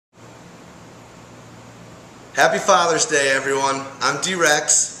Happy Father's Day, everyone. I'm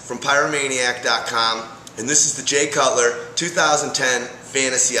D-Rex from Pyromaniac.com, and this is the Jay Cutler 2010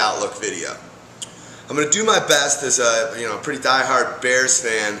 Fantasy Outlook video. I'm going to do my best as a pretty die-hard Bears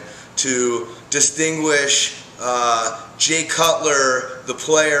fan to distinguish Jay Cutler, the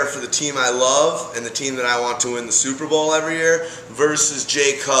player for the team I love and the team that I want to win the Super Bowl every year, versus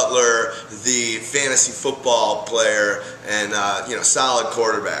Jay Cutler, the fantasy football player and solid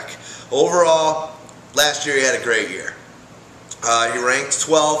quarterback. Overall, last year he had a great year. He ranked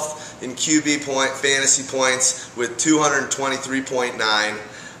 12th in QB fantasy points with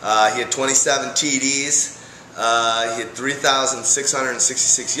 223.9. He had 27 TDs. He had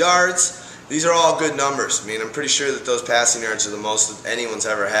 3,666 yards. These are all good numbers. I mean, I'm pretty sure that those passing yards are the most that anyone's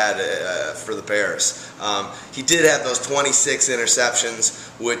ever had for the Bears. He did have those 26 interceptions,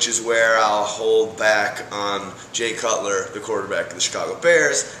 which is where I'll hold back on Jay Cutler, the quarterback of the Chicago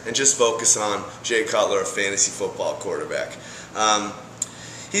Bears, and just focus on Jay Cutler, a fantasy football quarterback.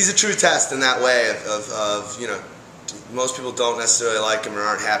 He's a true test in that way of most people don't necessarily like him or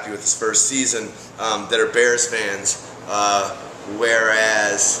aren't happy with his first season that are Bears fans,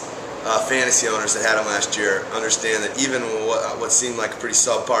 whereas fantasy owners that had him last year understand that even what seemed like a pretty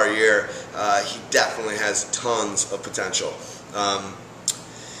subpar year, he definitely has tons of potential.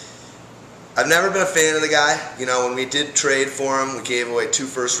 I've never been a fan of the guy. When we did trade for him, we gave away 2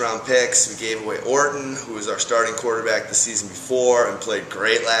 first-round picks. We gave away Orton, who was our starting quarterback the season before and played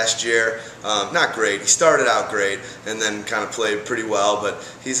great last year. Not great. He started out great and then kind of played pretty well, but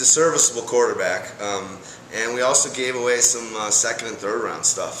he's a serviceable quarterback. And we also gave away some second and third round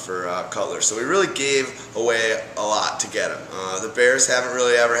stuff for Cutler. So we really gave away a lot to get him. The Bears haven't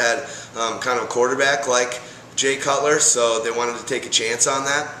really ever had kind of a quarterback like Jay Cutler, so they wanted to take a chance on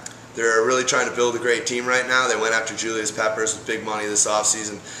that. They're really trying to build a great team right now. They went after Julius Peppers with big money this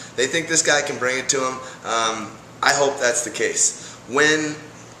offseason. They think this guy can bring it to him. I hope that's the case. When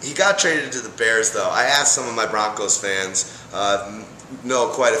he got traded to the Bears, though, I asked some of my Broncos fans, know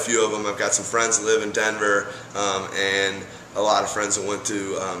quite a few of them. I've got some friends that live in Denver and a lot of friends that went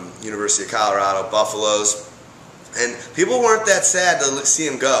to University of Colorado, Buffaloes. And people weren't that sad to see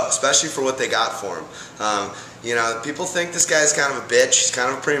him go, especially for what they got for him. People think this guy's kind of a bitch. He's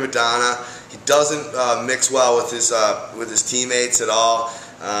kind of a prima donna. He doesn't mix well with his teammates at all.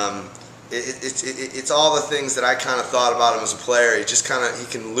 It's all the things that I kind of thought about him as a player. He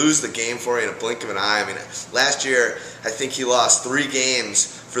can lose the game for you in a blink of an eye. I mean, last year I think he lost 3 games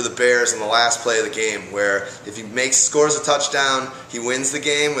for the Bears in the last play of the game, where if he scores a touchdown, he wins the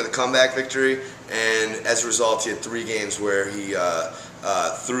game with a comeback victory, and as a result, he had 3 games where he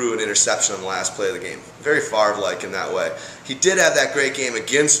threw an interception on the last play of the game. Very Favre-like in that way. He did have that great game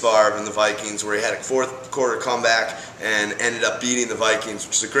against Favre and the Vikings where he had a fourth quarter comeback and ended up beating the Vikings,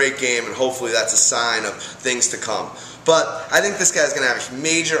 which is a great game, and hopefully that's a sign of things to come. But I think this guy's going to have a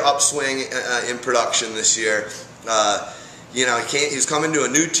major upswing in production this year. He was coming to a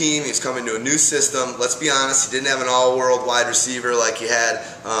new team. He was coming to a new system. Let's be honest, he didn't have an all-world wide receiver like he had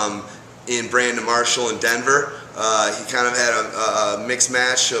in Brandon Marshall in Denver. He kind of had a mixed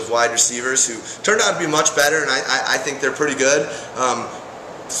match of wide receivers who turned out to be much better, and I think they're pretty good,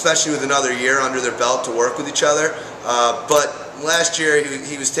 especially with another year under their belt to work with each other. But last year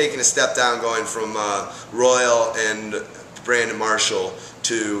he was taking a step down, going from Royal and Brandon Marshall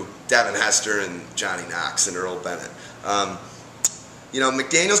to Devin Hester and Johnny Knox and Earl Bennett.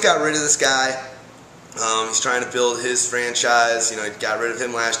 McDaniel's got rid of this guy. He's trying to build his franchise. He got rid of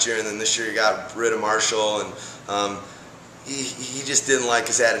him last year, and then this year he got rid of Marshall, and he just didn't like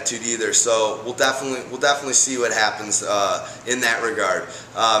his attitude either. So we'll definitely see what happens in that regard.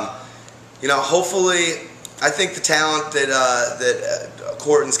 Hopefully, I think the talent that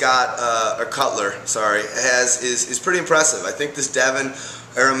Corton's got, or Cutler, sorry, is pretty impressive. I think this Devin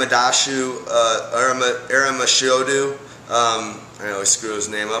Aramashodu. I always screw his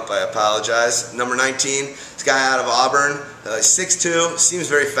name up, I apologize. Number 19, this guy out of Auburn, 6'2", seems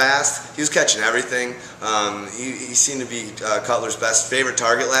very fast. He was catching everything. He seemed to be Cutler's favorite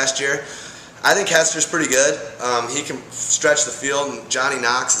target last year. I think Hester's pretty good. He can stretch the field, and Johnny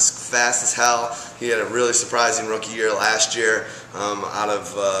Knox is fast as hell. He had a really surprising rookie year last year out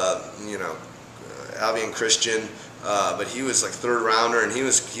of Albion Christian. But he was like 3rd rounder, and he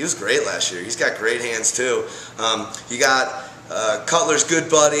was great last year. He's got great hands too. You got Cutler's good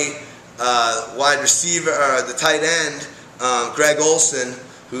buddy, wide receiver, the tight end, Greg Olsen,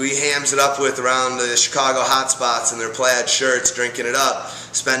 who he hams it up with around the Chicago hotspots in their plaid shirts, drinking it up,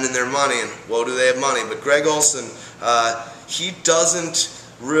 spending their money, and whoa, do they have money. But Greg Olsen, he doesn't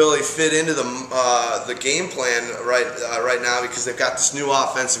really fit into the game plan right now, because they've got this new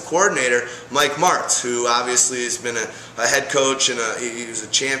offensive coordinator, Mike Martz, who obviously has been a head coach, and he was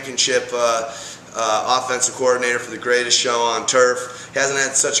a championship offensive coordinator for the Greatest Show on Turf. He hasn't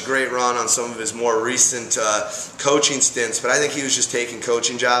had such a great run on some of his more recent coaching stints, but I think he was just taking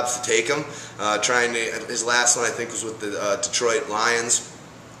coaching jobs to take them. His last one, I think, was with the Detroit Lions.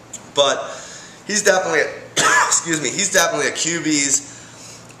 But he's definitely he's definitely a QB's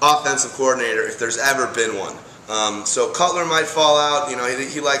offensive coordinator if there's ever been one. So Cutler might fall out.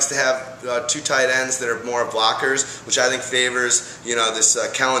 He likes to have two tight ends that are more blockers, which I think favors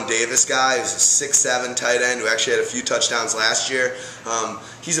this Kellen Davis guy, who's a 6'7" tight end who actually had a few touchdowns last year.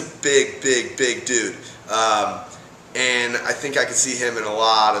 He's a big dude. And I think I could see him in a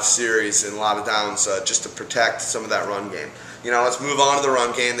lot of series and a lot of downs just to protect some of that run game. Let's move on to the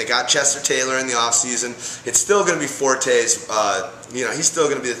run game. They got Chester Taylor in the offseason. It's still going to be Forte's. He's still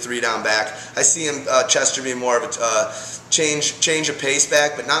going to be the 3-down back. I see him, Chester, being more of a change of pace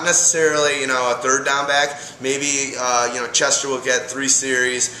back, but not necessarily, a 3rd-down back. Maybe, Chester will get 3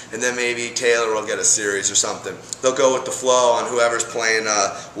 series, and then maybe Taylor will get a series or something. They'll go with the flow on whoever's playing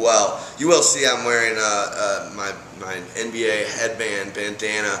well. You will see I'm wearing my NBA headband,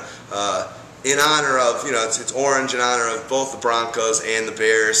 bandana, in honor of, it's orange in honor of both the Broncos and the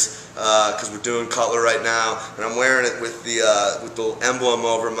Bears, because we're doing Cutler right now, and I'm wearing it with the emblem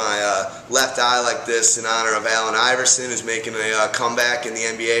over my left eye like this in honor of Allen Iverson, who's making a comeback in the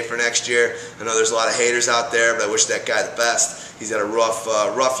NBA for next year. I know there's a lot of haters out there, but I wish that guy the best. He's had a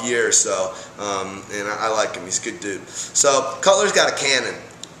rough year or so, and I like him. He's a good dude. So Cutler's got a cannon.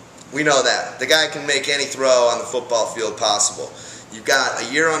 We know that. The guy can make any throw on the football field possible. You've got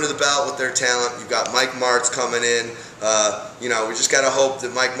a year under the belt with their talent. You've got Mike Martz coming in. We just got to hope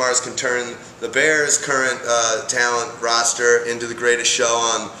that Mike Martz can turn the Bears' current talent roster into the Greatest Show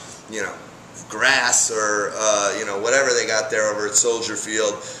on, grass or, whatever they got there over at Soldier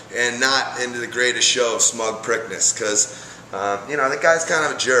Field, and not into the Greatest Show of smug prickness, because, the guy's kind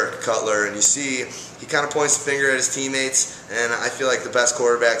of a jerk, Cutler, and you see he kind of points the finger at his teammates, and I feel like the best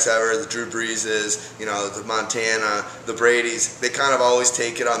quarterbacks ever, the Drew Breeses, the Montana, the Bradys, they kind of always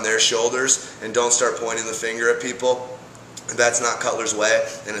take it on their shoulders and don't start pointing the finger at people. And that's not Cutler's way,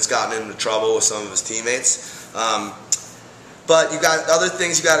 and it's gotten him into trouble with some of his teammates. But you got other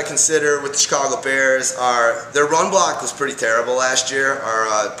things you got to consider with the Chicago Bears are their run block was pretty terrible last year.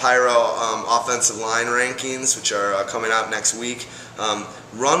 Our Pyro offensive line rankings, which are coming out next week.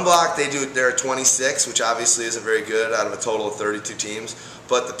 Run block, they're 26, which obviously isn't very good out of a total of 32 teams.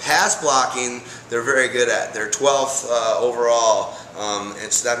 But the pass blocking, they're very good at. They're 12th overall,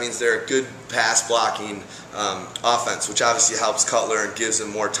 and so that means they're a good pass blocking offense, which obviously helps Cutler and gives him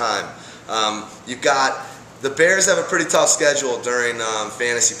more time. The Bears have a pretty tough schedule during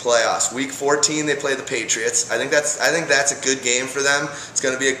fantasy playoffs. Week 14 they play the Patriots. I think that's a good game for them. It's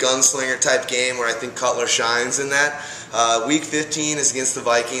going to be a gunslinger type game where I think Cutler shines in that. Week 15 is against the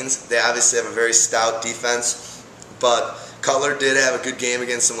Vikings. They obviously have a very stout defense, but Cutler did have a good game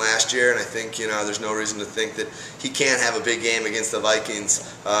against them last year, and I think there's no reason to think that he can't have a big game against the Vikings.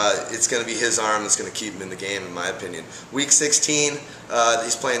 It's going to be his arm that's going to keep him in the game, in my opinion. Week 16,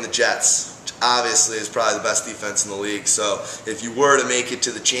 he's playing the Jets, which obviously is probably the best defense in the league. So if you were to make it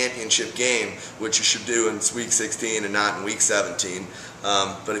to the championship game, which you should do in week 16 and not in week 17,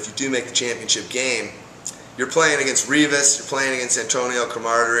 but if you do make the championship game, you're playing against Revis, you're playing against Antonio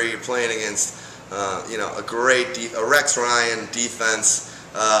Cromartie, you're playing against a Rex Ryan defense,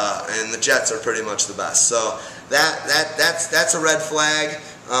 and the Jets are pretty much the best. So that's a red flag.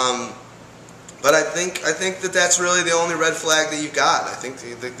 But I think that's really the only red flag that you've got. I think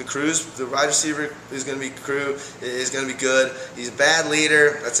the Cruz, the wide receiver is going to be good. He's a bad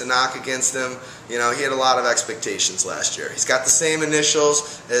leader. That's a knock against him. He had a lot of expectations last year. He's got the same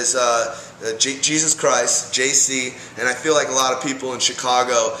initials as Jesus Christ, JC, and I feel like a lot of people in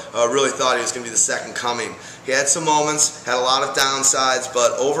Chicago really thought he was going to be the second coming. He had some moments, had a lot of downsides,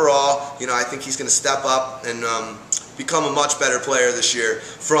 but overall, I think he's going to step up and become a much better player this year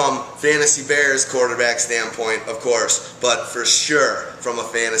from Fantasy Bears quarterback standpoint, of course, but for sure from a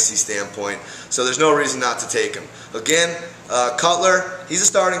fantasy standpoint. So there's no reason not to take him. Again, Cutler, he's a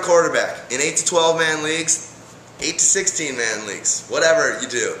starting quarterback in 8 to 12 man leagues, 8 to 16 man leagues, whatever you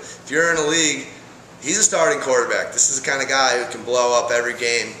do. If you're in a league, he's a starting quarterback. This is the kind of guy who can blow up every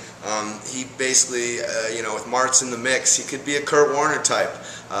game. He basically, with Martz in the mix, he could be a Kurt Warner type.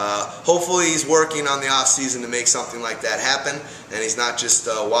 Hopefully he's working on the offseason to make something like that happen, and he's not just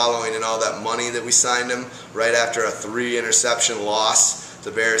wallowing in all that money that we signed him right after a 3-interception loss. The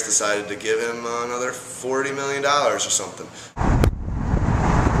Bears decided to give him another $40 million or something.